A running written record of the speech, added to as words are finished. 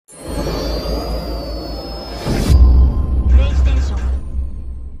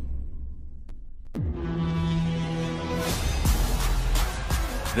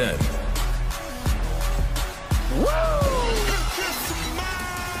then.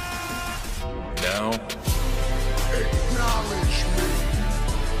 Now, Acknowledge me.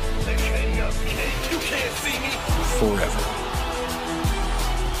 The king of kings. You can't see me. forever.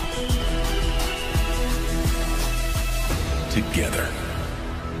 Together.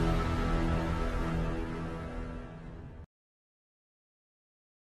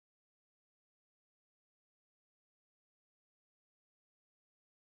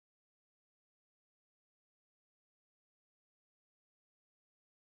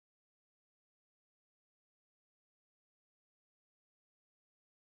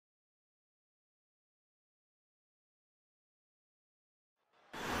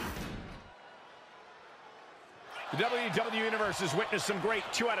 The WWE Universe has witnessed some great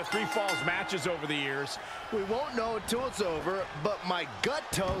 2 out of 3 falls matches over the years. We won't know until it's over, but my gut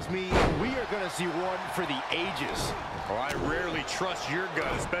tells me we are going to see one for the ages. Well, I rarely trust your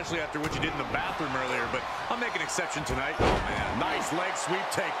gut, especially after what you did in the bathroom earlier, but I'll make an exception tonight. Oh, man. Nice leg sweep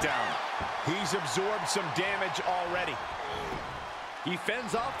takedown. He's absorbed some damage already. He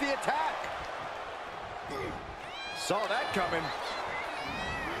fends off the attack. Saw that coming.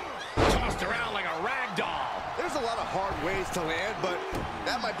 Tossed around like a rag doll. There's a lot of hard ways to land, but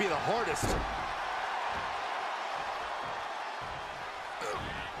that might be the hardest.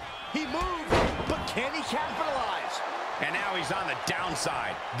 He moved, but can he capitalize? And now he's on the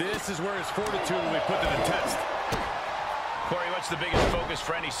downside. This is where his fortitude will be put to the test. Corey, what's the biggest focus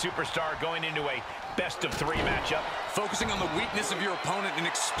for any superstar going into a best-of-3 matchup? Focusing on the weakness of your opponent and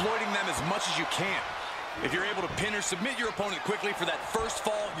exploiting them as much as you can. If you're able to pin or submit your opponent quickly for that first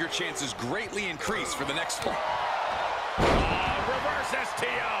fall, your chances greatly increase for the next spot. Reverse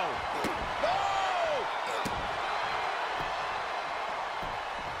STO. No!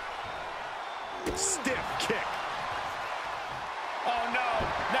 Stiff kick. Oh, no.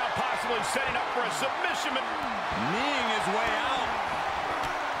 Now possibly setting up for a submission. Kneeing his way out.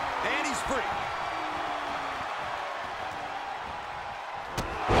 And he's free.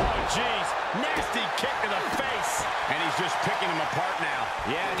 Jeez, nasty kick to the face. And he's just picking him apart now.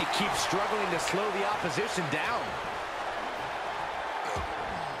 Yeah, and he keeps struggling to slow the opposition down.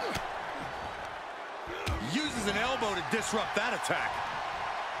 Uses an elbow to disrupt that attack.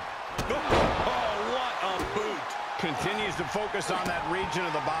 Oh, what a boot. Continues to focus on that region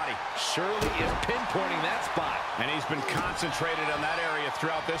of the body. Shirley is pinpointing that spot. And he's been concentrated on that area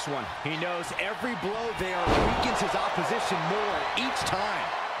throughout this one. He knows every blow there weakens his opposition more each time.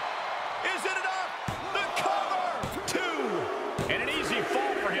 Is it enough? The cover! 2. And an easy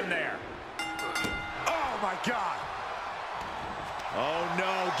fall for him there. Oh, my God. Oh,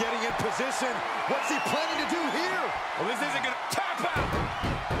 no. Getting in position. What's he planning to do here? Well, this isn't going to tap out.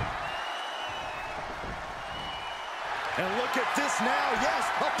 And look at this now. Yes,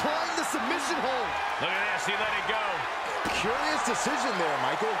 applying the submission hold. Look at this. He let it go. Curious decision there,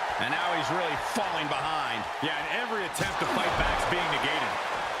 Michael. And now he's really falling behind. Yeah, and every attempt to fight back is being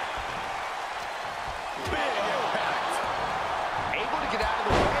negated. Big impact. Able to get out of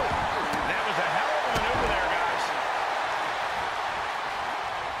the way. That was a hell of a maneuver there, guys.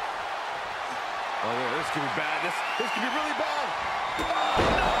 Oh, this could be bad. This could be really bad.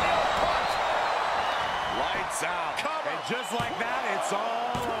 Lights out. Cover. And just like that, it's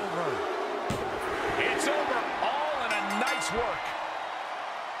all over. It's over. All in a nice work.